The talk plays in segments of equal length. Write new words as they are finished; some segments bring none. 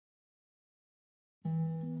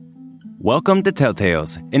Welcome to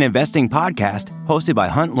Telltales, an investing podcast hosted by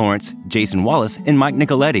Hunt Lawrence, Jason Wallace, and Mike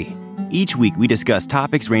Nicoletti. Each week, we discuss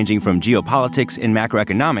topics ranging from geopolitics and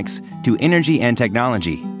macroeconomics to energy and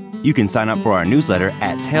technology. You can sign up for our newsletter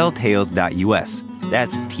at telltales.us.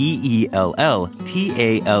 That's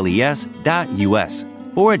TELLTALES.us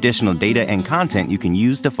for additional data and content you can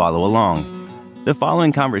use to follow along. The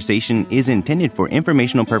following conversation is intended for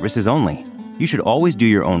informational purposes only. You should always do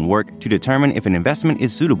your own work to determine if an investment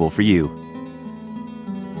is suitable for you.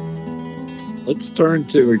 Let's turn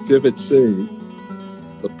to Exhibit C,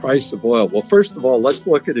 the price of oil. Well, first of all, let's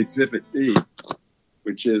look at Exhibit B,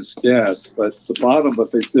 which is gas. But the bottom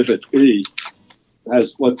of Exhibit B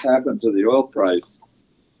has what's happened to the oil price.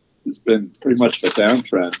 It's been pretty much a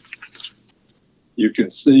downtrend. You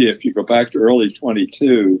can see if you go back to early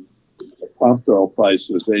 22, the prompt oil price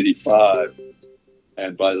was 85.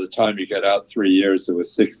 And by the time you get out 3 years, it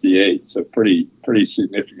was 68. So pretty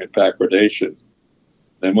significant backwardation.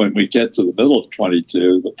 Then when we get to the middle of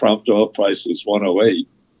 22, the prompt oil price was 108.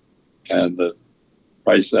 And the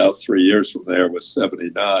price out 3 years from there was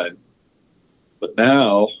 79. But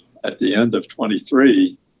now, at the end of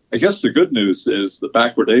 23, I guess the good news is the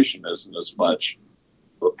backwardation isn't as much.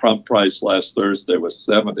 The prompt price last Thursday was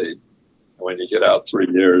 70. And when you get out 3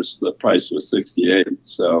 years, the price was 68.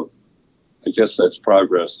 So I guess that's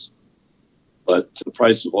progress. But the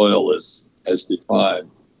price of oil has declined.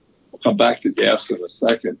 We'll come back to gas in a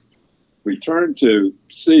second. We turn to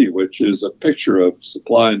C, which is a picture of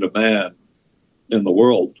supply and demand in the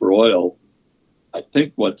world for oil. I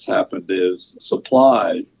think what's happened is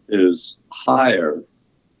supply is higher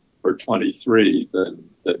for 23 than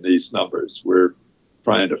these numbers. We're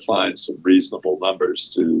trying to find some reasonable numbers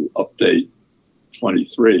to update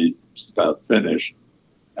 23. It's about finished,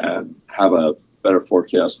 and have a better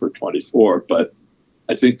forecast for 24. But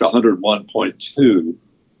I think the 101.2,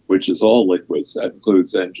 which is all liquids, that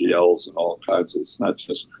includes NGLs and all kinds of, it's not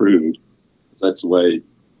just crude. That's the way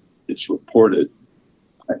it's reported.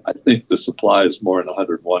 I think the supply is more than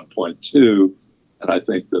 101.2, and I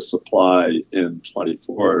think the supply in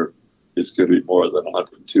 24 is going to be more than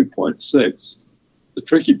 102.6. The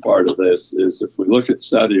tricky part of this is if we look at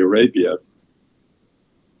Saudi Arabia,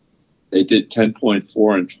 they did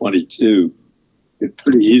 10.4 and 22. You could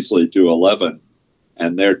pretty easily do 11,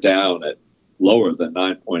 and they're down at lower than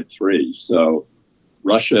 9.3. So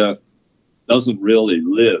Russia doesn't really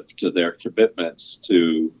live to their commitments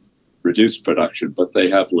to reduce production, but they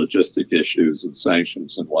have logistic issues and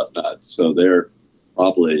sanctions and whatnot. So they're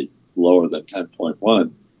probably lower than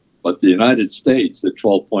 10.1. But the United States at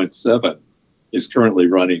 12.7 is currently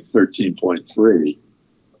running 13.3.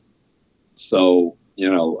 So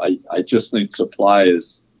I just think supply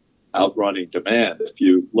is outrunning demand. If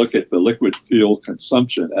you look at the liquid fuel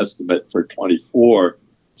consumption estimate for 24,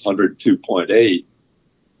 it's 102.8.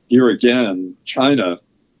 Here again, China,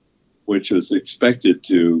 which is expected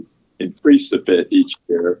to increase a bit each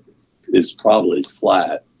year, is probably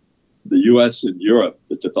flat. The U.S. and Europe,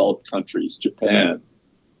 the developed countries, Japan,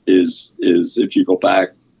 is if you go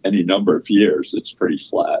back any number of years, it's pretty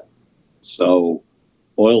flat. So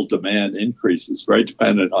oil demand increase is very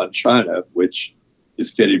dependent on China, which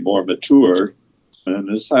is getting more mature and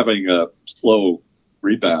is having a slow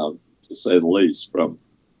rebound, to say the least, from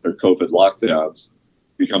their COVID lockdowns,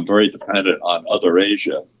 become very dependent on other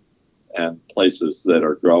Asia and places that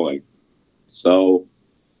are growing. So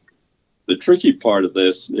the tricky part of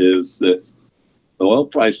this is that the oil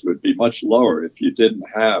price would be much lower if you didn't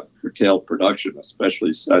have curtailed production,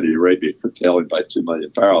 especially Saudi Arabia curtailing by 2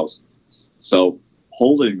 million barrels. So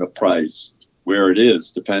holding the price where it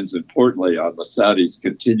is depends importantly on the Saudis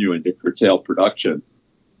continuing to curtail production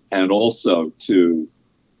and also to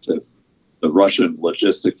the Russian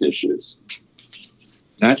logistic issues.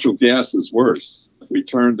 Natural gas is worse. If we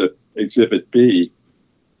turn to Exhibit B,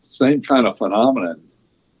 same kind of phenomenon.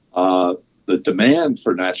 The demand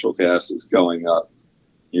for natural gas is going up.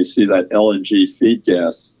 You see that LNG feed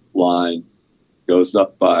gas line goes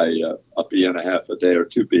up by a B and a half a day or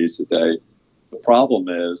 2 Bs a day. The problem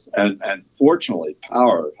is, and fortunately,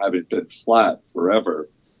 power, having been flat forever,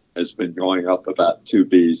 has been going up about 2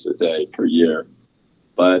 Bs a day per year.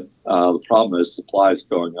 But the problem is supply is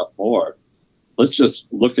going up more. Let's just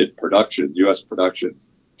look at production, U.S. production.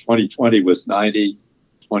 2020 was 90,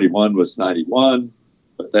 21 was 91,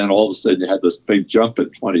 but then all of a sudden you had this big jump in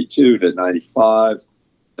 22 to 95,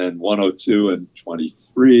 then 102 and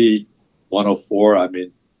 23, 104. I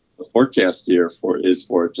mean, the forecast here is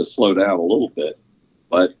for it to slow down a little bit,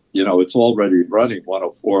 but it's already running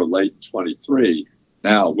 104 late 23.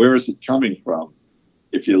 Now, where is it coming from?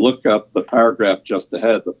 If you look up the paragraph just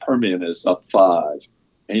ahead, the Permian is up 5,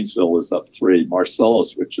 Haynesville is up 3.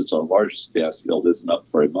 Marcellus, which is our largest gas field, isn't up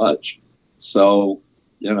very much. So,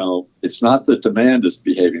 it's not that demand is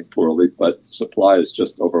behaving poorly, but supply is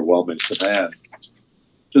just overwhelming demand.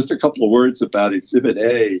 Just a couple of words about Exhibit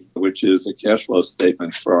A, which is a cash flow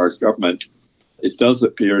statement for our government. It does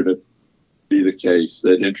appear to be the case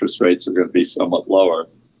that interest rates are going to be somewhat lower.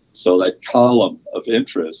 So that column of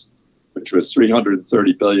interest, which was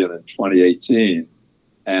 $330 billion in 2018,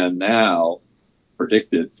 and now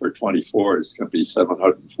predicted for 24 is going to be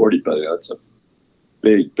 $740 billion. That's a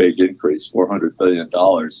big, big increase, $400 billion.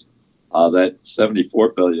 That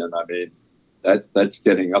 $74 billion, that's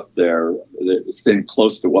getting up there. It's getting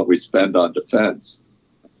close to what we spend on defense.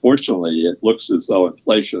 Fortunately, it looks as though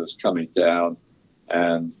inflation is coming down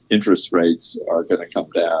and interest rates are going to come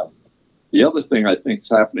down. The other thing I think is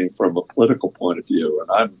happening from a political point of view,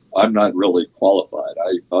 and I'm not really qualified,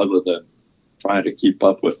 other than trying to keep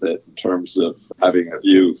up with it in terms of having a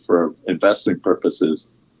view for investing purposes,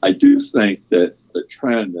 I do think that the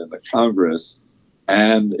trend in the Congress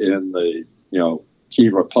and in the key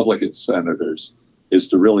Republican senators is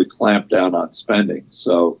to really clamp down on spending.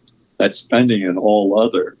 So that spending in all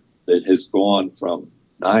other that has gone from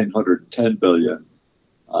 $910 billion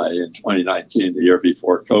in 2019, the year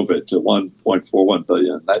before COVID, to $1.41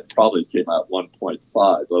 billion. That probably came out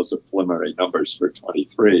 1.5. Those are preliminary numbers for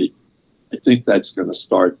 23. I think that's going to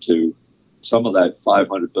start to, some of that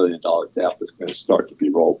 $500 billion gap is going to start to be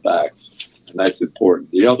rolled back. And that's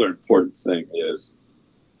important. The other important thing is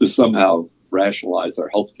to somehow rationalize our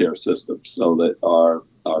healthcare system so that our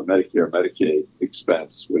Medicare, Medicaid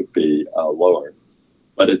expense would be lower.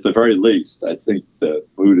 But at the very least, I think the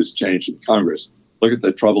mood has changed in Congress. Look at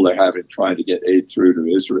the trouble they're having trying to get aid through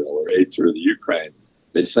to Israel or aid through the Ukraine.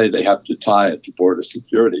 They say they have to tie it to border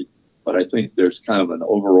security. But I think there's kind of an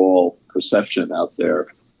overall perception out there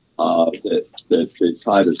that the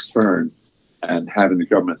tide has turned, and having the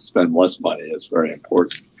government spend less money is very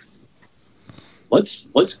important.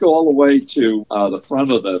 Let's go all the way to the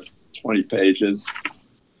front of the 20 pages.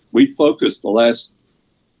 We focused the last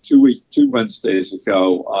 2 Wednesdays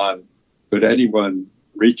ago on could anyone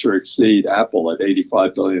reach or exceed Apple at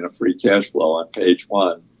 $85 billion of free cash flow on page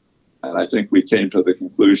 1. And I think we came to the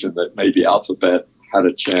conclusion that maybe Alphabet had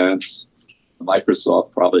a chance.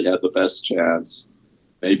 Microsoft probably had the best chance.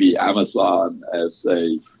 Maybe Amazon, as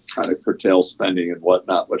they kind of curtail spending and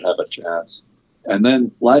whatnot, would have a chance. And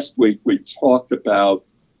then last week we talked about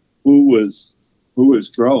who was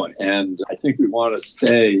growing, and I think we want to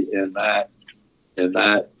stay in that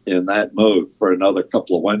mode for another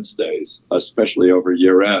couple of Wednesdays, especially over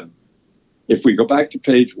year end. If we go back to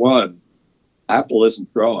page 1, Apple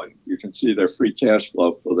isn't growing. You can see their free cash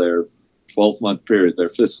flow for their 12-month period, their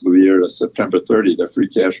fiscal year to September 30, their free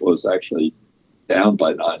cash flow is actually down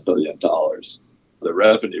by $9 billion. The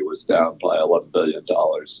revenue was down by $11 billion.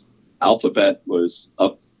 Alphabet was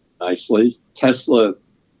up nicely. Tesla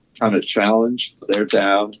kind of challenged. They're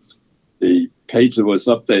down. The page that was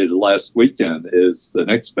updated last weekend is the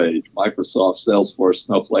next page, Microsoft, Salesforce,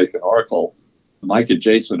 Snowflake, and Oracle. Mike and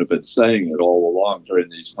Jason have been saying it all along during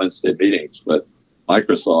these Wednesday meetings, but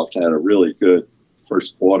Microsoft had a really good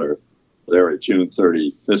first quarter. They're at June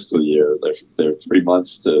 30 fiscal year. They're 3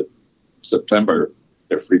 months to September.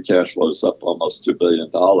 Their free cash flow is up almost $2 billion,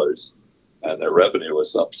 and their revenue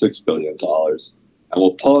is up $6 billion. And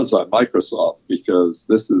we'll pause on Microsoft because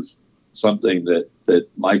this is something that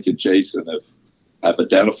Mike and Jason have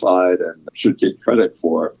identified and should get credit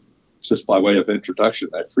for. Just by way of introduction,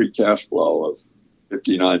 that free cash flow of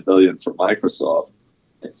 $59 billion for Microsoft,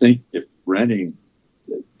 I think if renting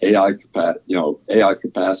AI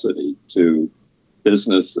capacity to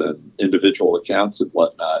business and individual accounts and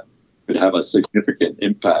whatnot could have a significant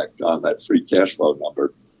impact on that free cash flow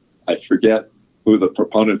number. I forget who the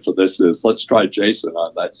proponent for this is. Let's try Jason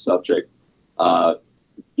on that subject.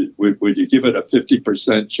 Would you give it a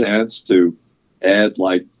 50% chance to add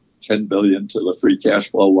like $10 billion to the free cash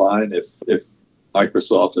flow line if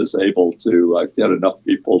Microsoft is able to get enough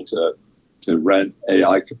people to rent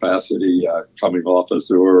AI capacity coming off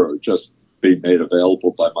Azure or just being made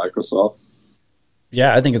available by Microsoft?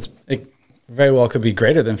 Yeah, I think it very well could be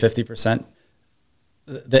greater than 50%.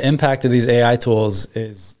 The impact of these AI tools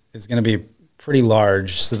is going to be pretty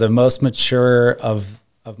large. So the most mature of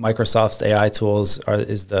Microsoft's AI tools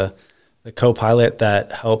is the Copilot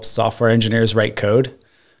that helps software engineers write code.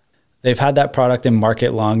 They've had that product in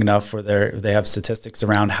market long enough where they have statistics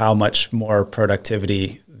around how much more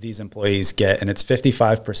productivity these employees get, and it's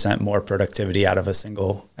 55% more productivity out of a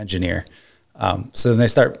single engineer. So then they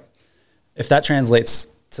start, if that translates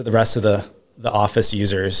to the rest of the office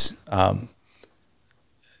users,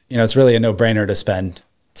 it's really a no-brainer to spend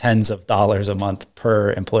tens of dollars a month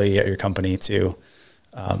per employee at your company to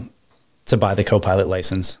buy the Copilot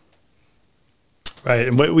license. Right.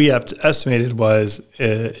 And what we estimated was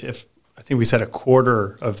if I think we said a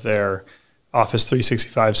quarter of their Office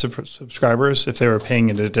 365 subscribers, if they were paying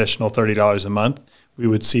an additional $30 a month, we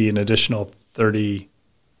would see an additional $30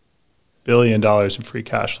 billion in free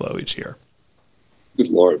cash flow each year. Good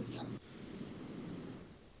Lord.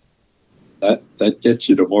 That gets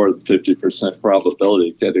you to more than 50% probability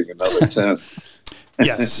of getting another 10.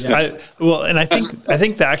 Yes. Yeah. I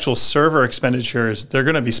think the actual server expenditures, they're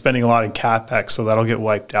going to be spending a lot in CapEx, so that'll get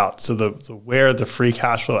wiped out. So where the free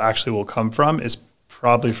cash flow actually will come from is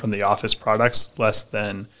probably from the Office products, less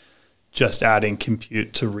than just adding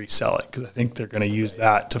compute to resell it, because I think they're going to use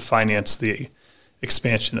that to finance the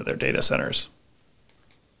expansion of their data centers.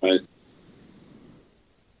 Right.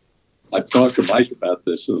 I've talked to Mike about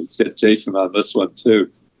this, so get Jason on this one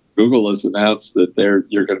too. Google has announced that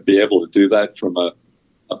you're going to be able to do that from a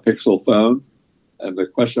Pixel phone. And the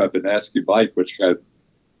question I've been asking Mike, which I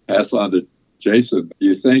pass on to Jason, do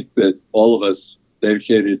you think that all of us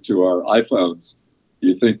dedicated to our iPhones, do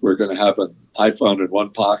you think we're going to have an iPhone in one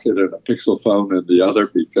pocket and a Pixel phone in the other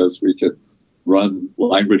because we can run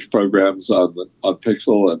language programs on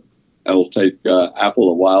Pixel, and it'll take Apple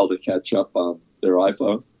a while to catch up on their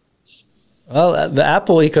iPhone? Well, the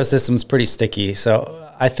Apple ecosystem is pretty sticky. So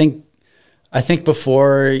I think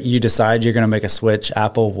before you decide you're going to make a switch,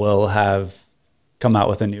 Apple will have come out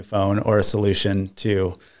with a new phone or a solution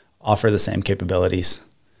to offer the same capabilities.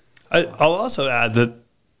 I'll also add that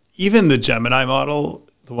even the Gemini model,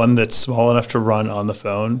 the one that's small enough to run on the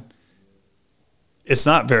phone, it's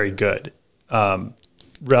not very good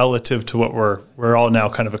relative to what we're all now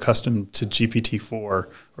kind of accustomed to GPT-4 or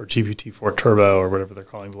GPT-4 Turbo or whatever they're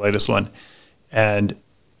calling the latest one. And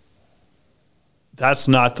that's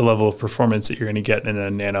not the level of performance that you're going to get in a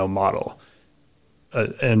nano model.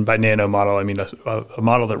 And by nano model, I mean a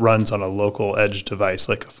model that runs on a local edge device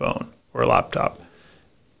like a phone or a laptop.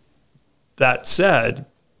 That said,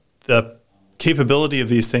 the capability of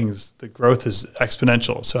these things, the growth is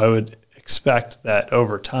exponential. So I would expect that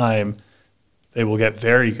over time, they will get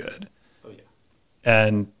very good. Oh, yeah.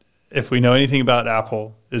 And if we know anything about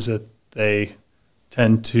Apple, is that they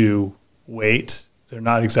tend to wait. They're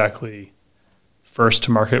not exactly first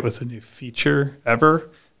to market with a new feature ever,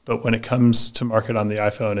 but when it comes to market on the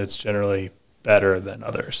iPhone, it's generally better than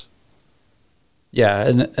others. Yeah,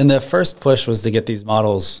 and the first push was to get these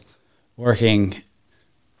models working,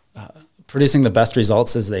 producing the best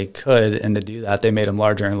results as they could, and to do that, they made them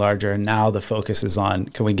larger and larger, and now the focus is on,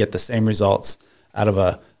 can we get the same results out of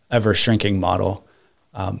a ever-shrinking model?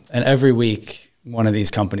 And every week, one of these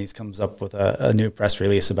companies comes up with a new press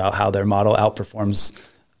release about how their model outperforms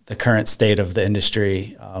the current state of the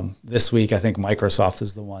industry. This week, I think Microsoft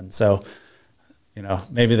is the one. So,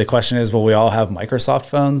 maybe the question is, will we all have Microsoft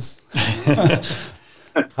phones?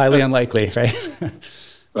 Highly unlikely, right?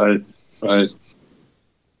 Right.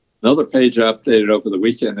 Another page I updated over the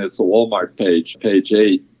weekend is the Walmart page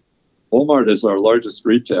 8. Walmart is our largest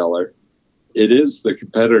retailer. It is the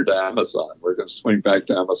competitor to Amazon. We're going to swing back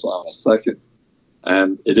to Amazon in a second.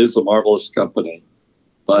 And it is a marvelous company.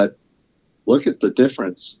 But look at the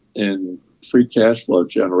difference in free cash flow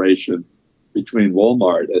generation between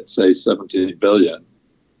Walmart at, say, $17 billion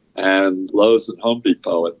and Lowe's and Home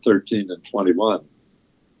Depot at 13 and 21.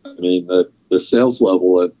 I mean, the sales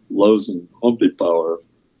level at Lowe's and Home Depot are,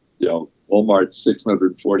 Walmart's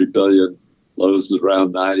 $640 billion, Lowe's is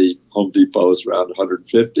around 90, Home Depot is around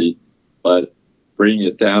 150, but bringing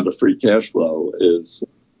it down to free cash flow is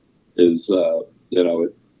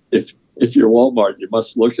if you're Walmart, you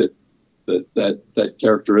must look at that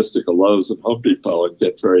characteristic of Lowe's and Home Depot and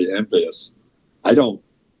get very envious. I'm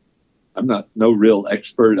not no real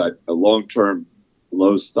expert. I'm a long-term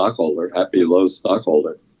Lowe's stockholder, happy Lowe's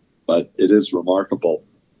stockholder, but it is remarkable.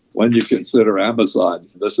 When you consider Amazon,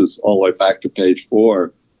 this is all the way back to page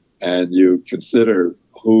 4, and you consider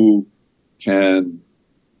who can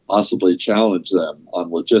possibly challenge them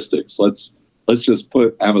on logistics. Let's just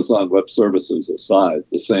put Amazon Web Services aside,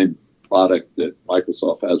 the same product that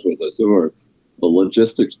Microsoft has with Azure. The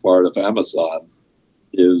logistics part of Amazon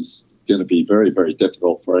is going to be very, very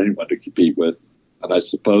difficult for anyone to compete with. And I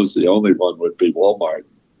suppose the only one would be Walmart.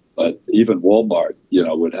 But even Walmart,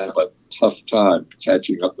 would have a tough time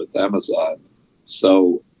catching up with Amazon.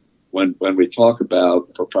 So when we talk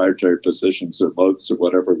about proprietary positions or moats or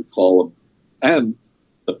whatever we call them, and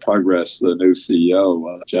the progress the new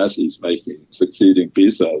CEO, Jesse's making, succeeding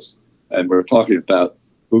Bezos, and we're talking about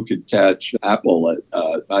who can catch Apple at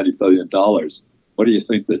 $90 billion. What do you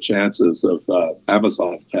think the chances of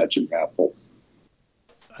Amazon catching Apple?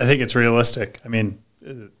 I think it's realistic. I mean,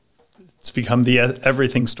 it's become the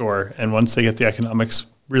everything store. And once they get the economics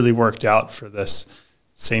really worked out for this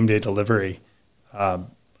same day delivery, I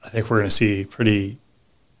think we're going to see pretty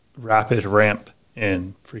rapid ramp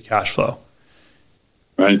in free cash flow.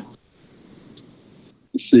 Right.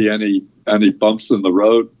 You see any bumps in the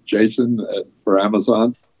road, Jason, for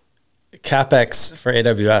Amazon? CapEx for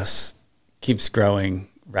AWS keeps growing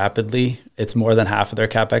rapidly. It's more than half of their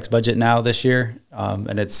CapEx budget now this year,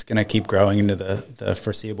 and it's going to keep growing into the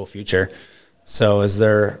foreseeable future. So as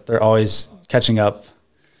they're always catching up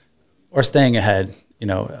or staying ahead,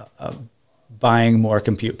 buying more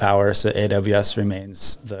compute power, so AWS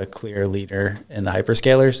remains the clear leader in the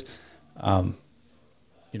hyperscalers.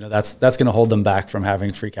 That's going to hold them back from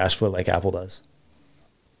having free cash flow like Apple does.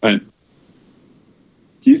 Right.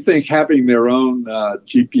 Do you think having their own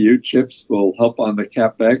GPU chips will help on the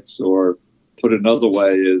CapEx, or put another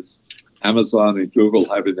way, is Amazon and Google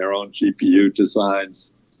having their own GPU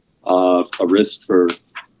designs a risk for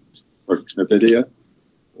NVIDIA,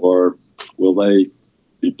 or will they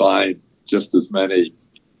be buying just as many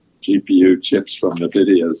GPU chips from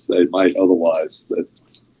NVIDIA as they might otherwise?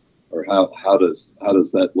 Or how does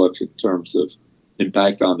that look in terms of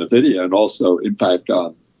impact on NVIDIA and also impact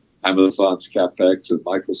on Amazon's CapEx and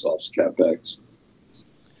Microsoft's CapEx?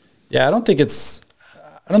 Yeah, I don't think it's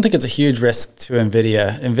a huge risk to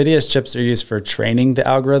NVIDIA. NVIDIA's chips are used for training the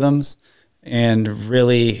algorithms, and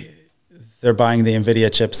really they're buying the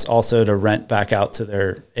NVIDIA chips also to rent back out to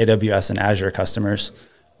their AWS and Azure customers,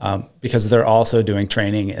 because they're also doing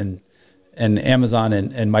training, and Amazon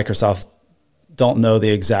and Microsoft don't know the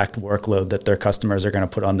exact workload that their customers are going to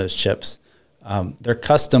put on those chips. Their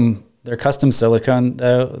custom silicon,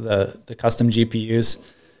 though, the custom GPUs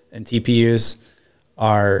and TPUs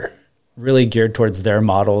are really geared towards their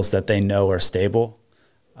models that they know are stable.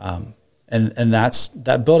 And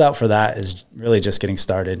that build out for that is really just getting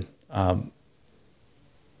started. And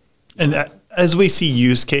as we see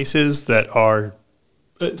use cases that are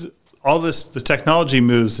all this, the technology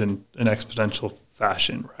moves in an exponential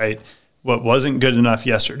fashion, right? What wasn't good enough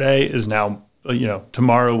yesterday is now,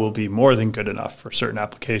 tomorrow will be more than good enough for certain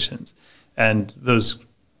applications. And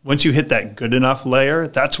once you hit that good enough layer,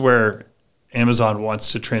 that's where Amazon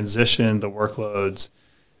wants to transition the workloads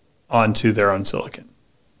onto their own silicon,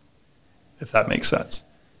 if that makes sense.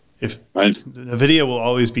 If right. NVIDIA will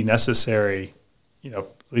always be necessary, at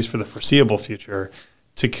least for the foreseeable future,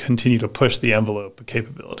 to continue to push the envelope of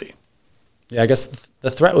capability. Yeah, I guess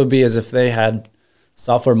the threat would be as if they had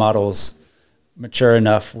software models mature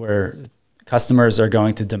enough where customers are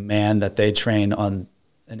going to demand that they train on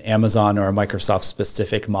an Amazon or a Microsoft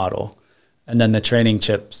specific model. And then the training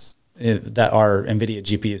chips that are NVIDIA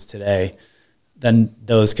GPUs today, then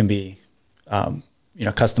those can be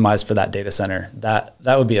customized for that data center. That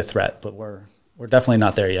would be a threat, but we're definitely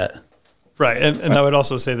not there yet. Right. And I would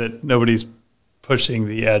also say that nobody's pushing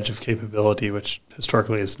the edge of capability, which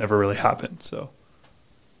historically has never really happened. So,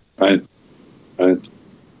 right.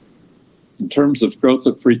 In terms of growth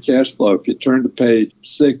of free cash flow, if you turn to page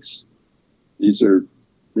 6, these are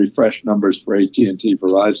refreshed numbers for AT&T,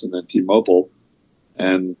 Verizon, and T-Mobile,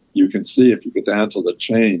 and you can see if you go down to the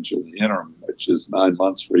change in the interim, which is 9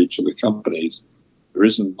 months for each of the companies, there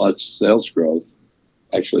isn't much sales growth.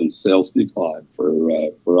 Actually, sales decline for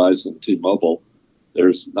Verizon and T-Mobile.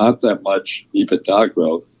 There's not that much EBITDA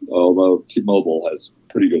growth, although T-Mobile has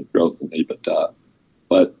pretty good growth in EBITDA.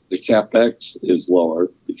 But the CapEx is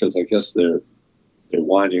lower because I guess they're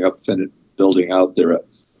winding up building out their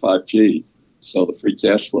 5G. So the free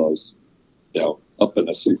cash flows, up in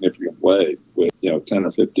a significant way with 10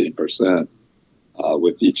 or 15%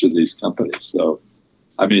 with each of these companies. So,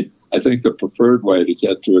 I think the preferred way to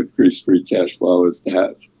get to increased free cash flow is to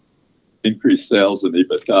have increased sales and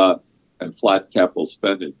EBITDA and flat capital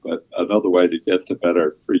spending. But another way to get to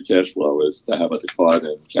better free cash flow is to have a decline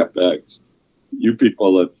in CapEx. You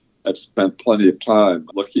people have spent plenty of time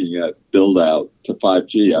looking at build out to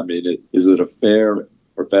 5G. Is it a fair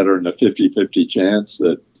or better than a 50-50 chance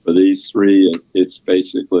that for these three, it's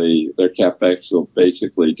basically their CapEx will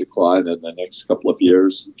basically decline in the next couple of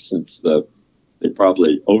years since they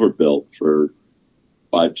probably overbuilt for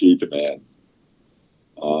 5G demand?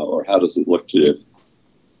 Or how does it look to you?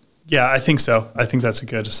 Yeah, I think so. I think that's a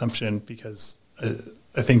good assumption because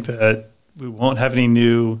I think that we won't have any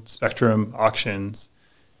new spectrum auctions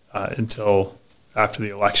until after the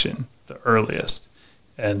election, the earliest.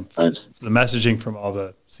 And right. The messaging from all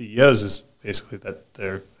the CEOs is basically that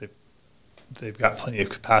they've got plenty of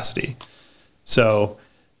capacity. So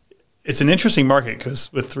it's an interesting market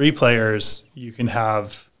because with 3 players, you can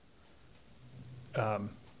have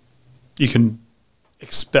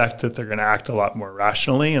expect that they're going to act a lot more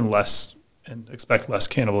rationally and expect less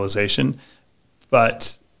cannibalization.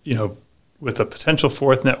 But, with a potential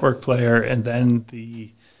fourth network player and then the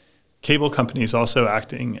cable companies also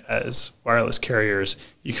acting as wireless carriers,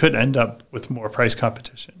 you could end up with more price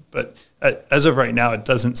competition. But as of right now, it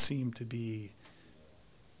doesn't seem to be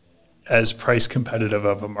as price competitive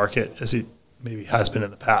of a market as it maybe has been in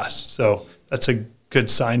the past. So that's a good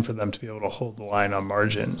sign for them to be able to hold the line on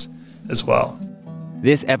margins as well.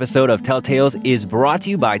 This episode of Telltales is brought to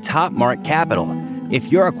you by Top Mark Capital. If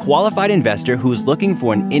you're a qualified investor who's looking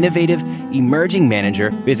for an innovative, emerging manager,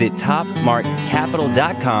 visit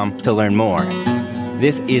topmarkcapital.com to learn more.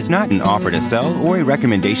 This is not an offer to sell or a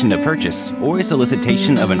recommendation to purchase or a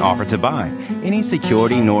solicitation of an offer to buy any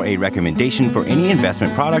security nor a recommendation for any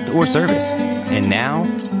investment product or service. And now,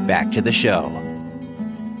 back to the show.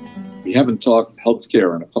 We haven't talked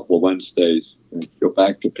healthcare in a couple of Wednesdays. If you go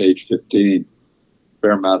back to page 15,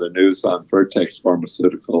 fair amount of news on Vertex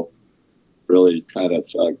Pharmaceutical. Really kind of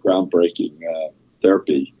groundbreaking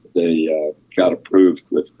therapy. They got approved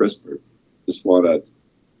with CRISPR. Just want to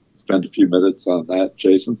spend a few minutes on that,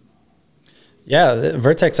 Jason. Yeah,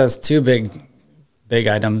 Vertex has two big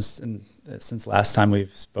items since last time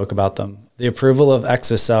we've spoke about them. The approval of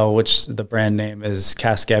Exa-cel, which the brand name is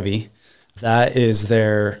Casgevy. That is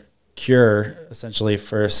their cure, essentially,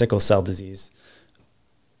 for sickle cell disease.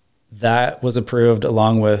 That was approved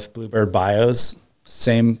along with Bluebird Bio's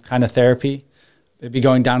same kind of therapy. It'd be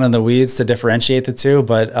going down in the weeds to differentiate the two,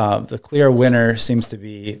 but the clear winner seems to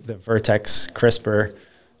be the Vertex CRISPR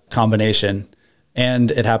combination,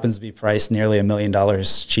 and it happens to be priced nearly $1 million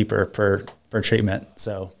cheaper per treatment.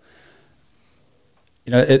 So,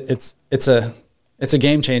 it's a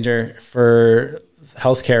game changer for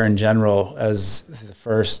healthcare in general, as the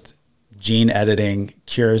first gene editing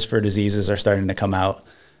cures for diseases are starting to come out.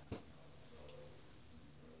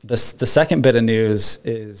 The second bit of news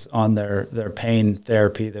is on their pain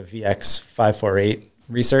therapy, the VX548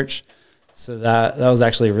 research. So that was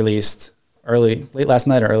actually released late last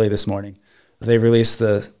night or early this morning. They released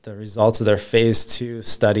the results of their phase 2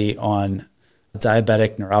 study on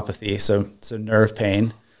diabetic neuropathy, so nerve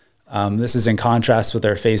pain. This is in contrast with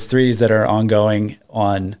their phase 3s that are ongoing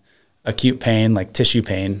on acute pain, like tissue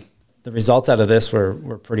pain. The results out of this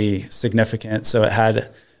were pretty significant. So it had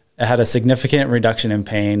a significant reduction in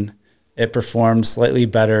pain. It performed slightly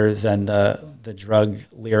better than the drug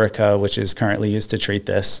Lyrica, which is currently used to treat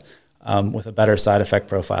this, with a better side effect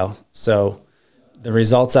profile. So the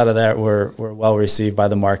results out of that were well received by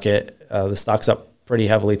the market. The stock's up pretty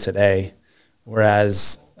heavily today,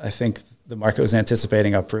 whereas I think the market was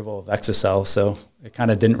anticipating approval of Exa-cel, so it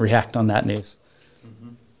kind of didn't react on that news.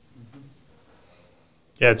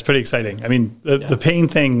 Yeah, it's pretty exciting. I mean, the pain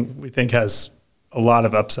thing we think has a lot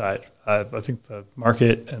of upside. I think the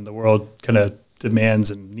market and the world kind of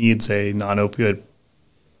demands and needs a non-opioid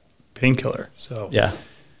painkiller. So yeah,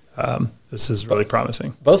 this is really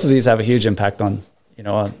promising. Both of these have a huge impact on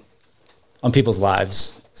people's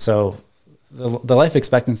lives. So the life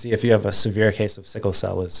expectancy, if you have a severe case of sickle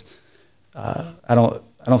cell, is I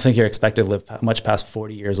don't think you're expected to live much past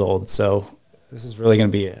 40 years old. So this is really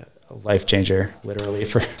going to be a life changer, literally,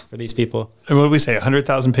 for these people. And what did we say,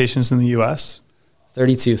 100,000 patients in the U.S.?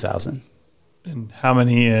 32,000. And how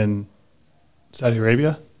many in Saudi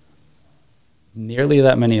Arabia? Nearly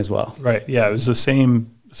that many as well. Right. Yeah, it was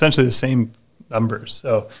essentially the same numbers.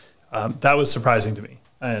 So that was surprising to me,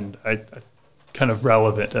 and I kind of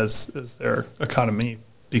relevant as their economy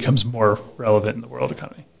becomes more relevant in the world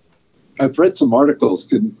economy. I've read some articles.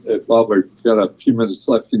 While we've got a few minutes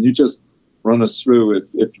left, can you just run us through,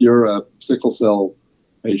 if you're a sickle cell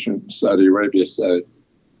patient in Saudi Arabia, say,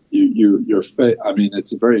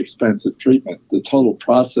 it's a very expensive treatment. The total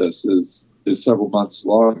process is several months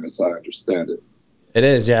long, as I understand it. It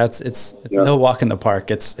is, yeah. It's no walk in the park.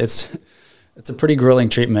 It's a pretty grueling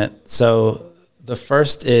treatment. So the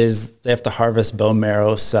first is they have to harvest bone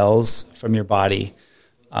marrow cells from your body,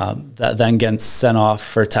 that then gets sent off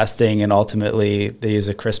for testing, and ultimately they use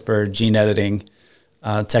a CRISPR gene editing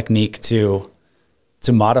technique to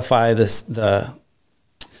modify the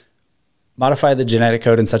genetic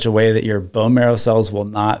code in such a way that your bone marrow cells will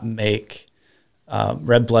not make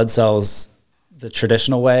red blood cells the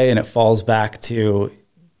traditional way, and it falls back to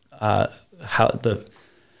how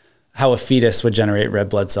a fetus would generate red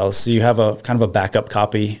blood cells. So you have a kind of a backup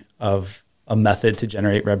copy of a method to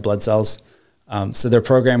generate red blood cells. So they're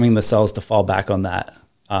programming the cells to fall back on that.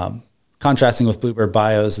 Contrasting with Bluebird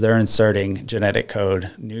Bios, they're inserting new genetic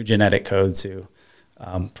code to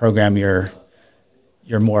program your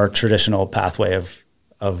more traditional pathway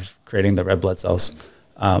of creating the red blood cells.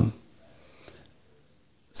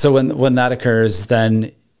 So when that occurs,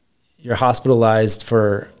 then you're hospitalized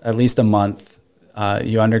for at least a month.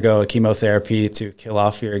 You undergo a chemotherapy to kill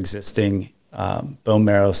off your existing bone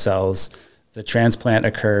marrow cells. The transplant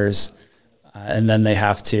occurs, and then they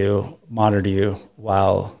have to monitor you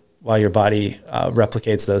while your body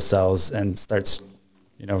replicates those cells and starts,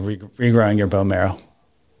 regrowing your bone marrow.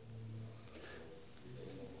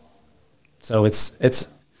 So it's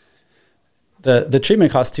the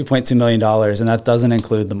treatment costs $2.2 million, and that doesn't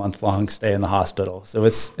include the month-long stay in the hospital. So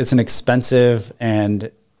it's an expensive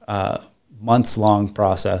and months-long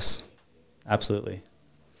process. Absolutely.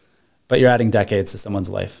 But you're adding decades to someone's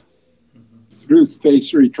life. Through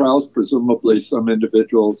phase 3 trials, presumably some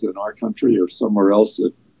individuals in our country or somewhere else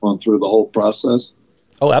have gone through the whole process.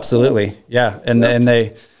 Oh, absolutely. Yeah. And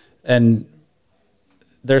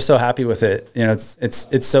they're so happy with it.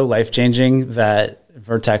 It's so life-changing that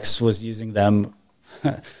Vertex was using them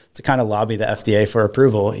to kind of lobby the FDA for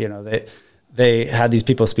approval. They had these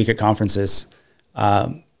people speak at conferences.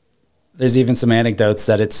 There's even some anecdotes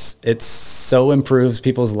that it's so improves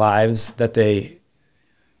people's lives that they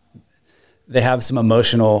have some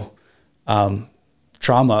emotional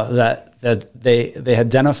trauma that they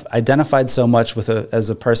had identified so much with as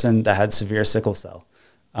a person that had severe sickle cell.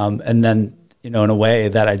 And then, in a way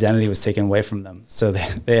that identity was taken away from them. So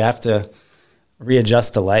they have to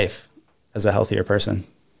readjust to life as a healthier person.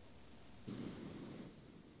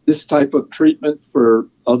 This type of treatment for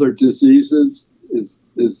other diseases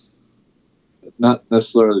is not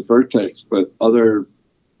necessarily Vertex, but other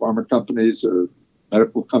pharma companies or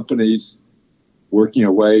medical companies working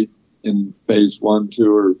away in phase 1,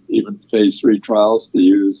 2, or even phase 3 trials to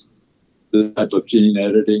use the type of gene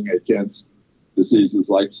editing against diseases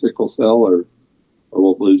like sickle cell, or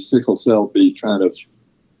will sickle cell be kind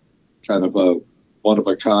of a one of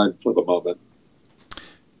a kind for the moment?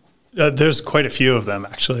 There's quite a few of them,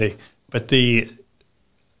 actually, but the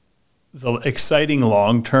exciting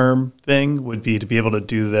long-term thing would be to be able to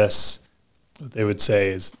do this, what they would say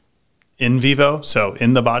is in vivo, so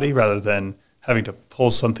in the body, rather than having to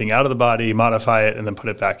pull something out of the body, modify it, and then put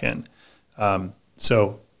it back in.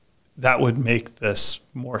 So that would make this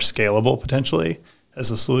more scalable potentially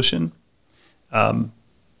as a solution.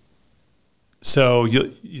 So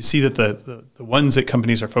you see that the ones that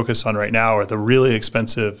companies are focused on right now are the really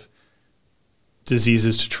expensive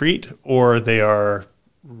diseases to treat, or they are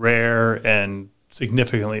rare and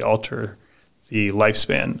significantly alter the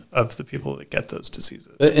lifespan of the people that get those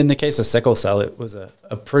diseases. In the case of sickle cell, it was a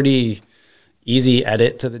pretty easy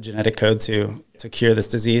edit to the genetic code to cure this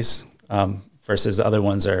disease, versus other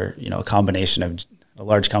ones are, a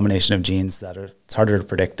large combination of genes that it's harder to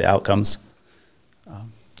predict the outcomes.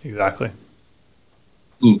 Exactly.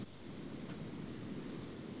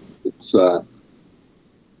 It's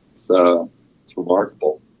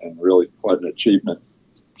remarkable and really quite an achievement.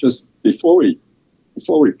 Just before we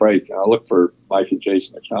break, and I'll look for Mike and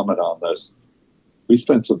Jason to comment on this. We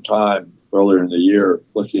spent some time earlier in the year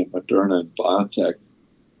looking at Moderna and BioNTech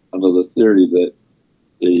under the theory that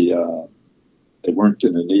we weren't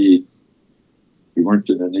going to need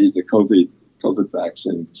the COVID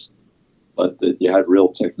vaccines, but that you had real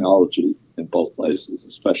technology in both places,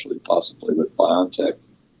 especially possibly with BioNTech,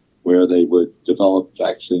 where they would develop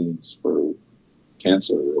vaccines for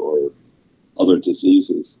cancer or other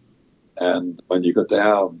diseases. And when you go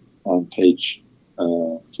down on page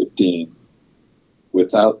 15,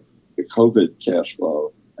 without the COVID cash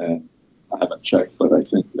flow, and I haven't checked, but I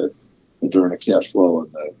think that Moderna cash flow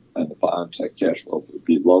and the BioNTech cash flow would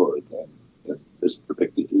be lower than is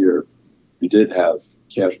predicted here. We did have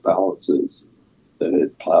cash balances that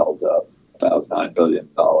had piled up about $9 billion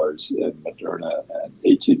in Moderna and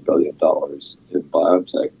 $18 billion in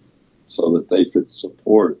BioNTech, so that they could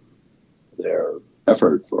support their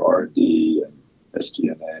effort for R&D and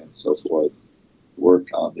SG&A and so forth, work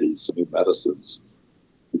on these new medicines.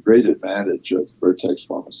 The great advantage of Vertex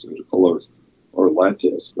Pharmaceutical or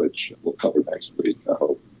Lantis, which we'll cover next week, I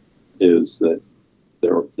hope, is that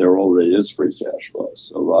there already is free cash flow.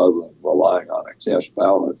 So rather than relying on a cash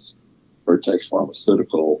balance, Vertex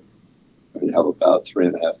Pharmaceutical, we have about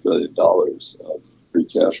 $3.5 billion of free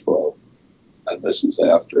cash flow, and this is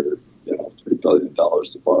after $3 billion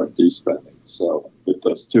of R&D spending. So with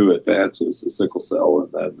those two advances, the sickle cell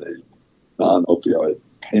and then the non-opioid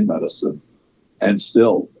pain medicine, and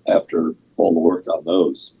still after all the work on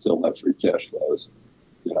those, still have free cash flows,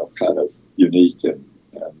 kind of unique and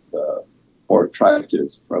more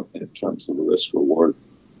attractive in terms of the risk-reward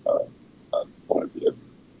point of view.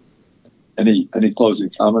 Any closing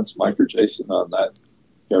comments, Mike or Jason, on that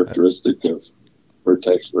characteristic of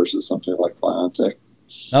Vertex versus something like BioNTech?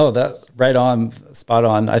 No, that right on, spot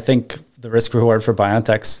on. I think the risk reward for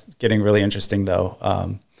BioNTech's getting really interesting though.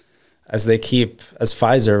 As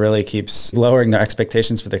Pfizer really keeps lowering their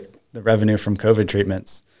expectations for the revenue from COVID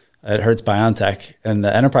treatments, it hurts BioNTech, and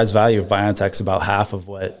the enterprise value of BioNTech is about half of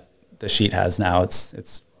what the sheet has now.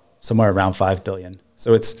 It's somewhere around $5 billion.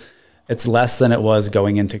 So it's less than it was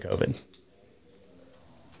going into COVID.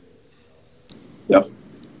 Yep.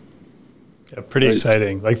 Yeah, pretty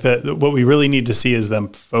exciting. Like what we really need to see is them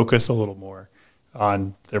focus a little more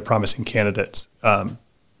on their promising candidates.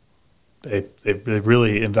 They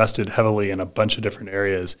really invested heavily in a bunch of different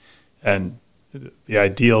areas, and the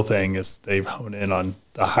ideal thing is they hone in on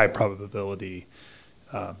the high probability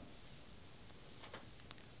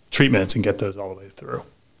treatments and get those all the way through.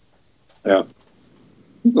 Yeah.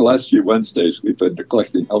 The last few Wednesdays, we've been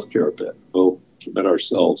neglecting healthcare a bit. We'll commit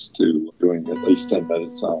ourselves to doing at least 10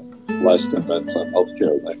 minutes on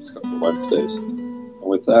healthcare the next couple of Wednesdays. And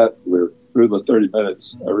with that, we're through the 30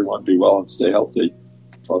 minutes. Everyone be well and stay healthy.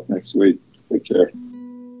 Talk next week. Take care.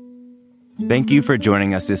 Thank you for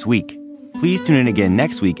joining us this week. Please tune in again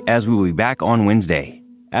next week as we will be back on Wednesday.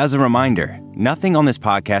 As a reminder, nothing on this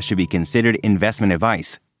podcast should be considered investment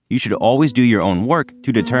advice. You should always do your own work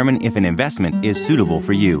to determine if an investment is suitable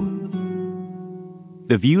for you.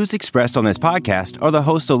 The views expressed on this podcast are the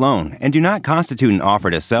host alone and do not constitute an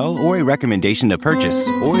offer to sell or a recommendation to purchase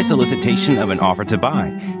or a solicitation of an offer to buy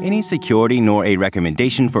any security nor a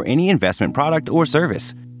recommendation for any investment product or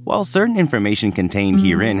service. While certain information contained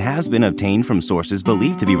herein has been obtained from sources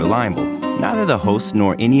believed to be reliable, neither the host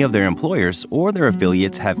nor any of their employers or their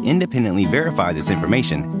affiliates have independently verified this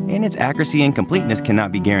information, and its accuracy and completeness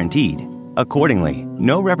cannot be guaranteed. Accordingly,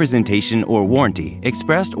 no representation or warranty,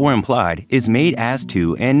 expressed or implied, is made as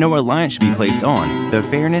to and no reliance should be placed on the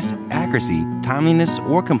fairness, accuracy, timeliness,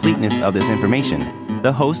 or completeness of this information.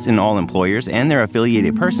 The host and all employers and their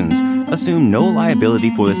affiliated persons assume no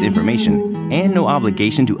liability for this information and no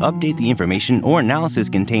obligation to update the information or analysis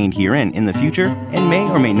contained herein in the future and may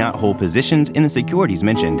or may not hold positions in the securities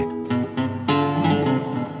mentioned.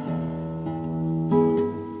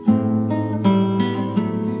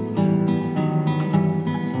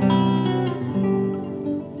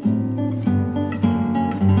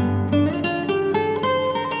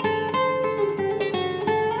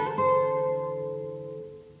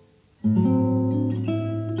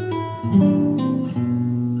 Mm-hmm.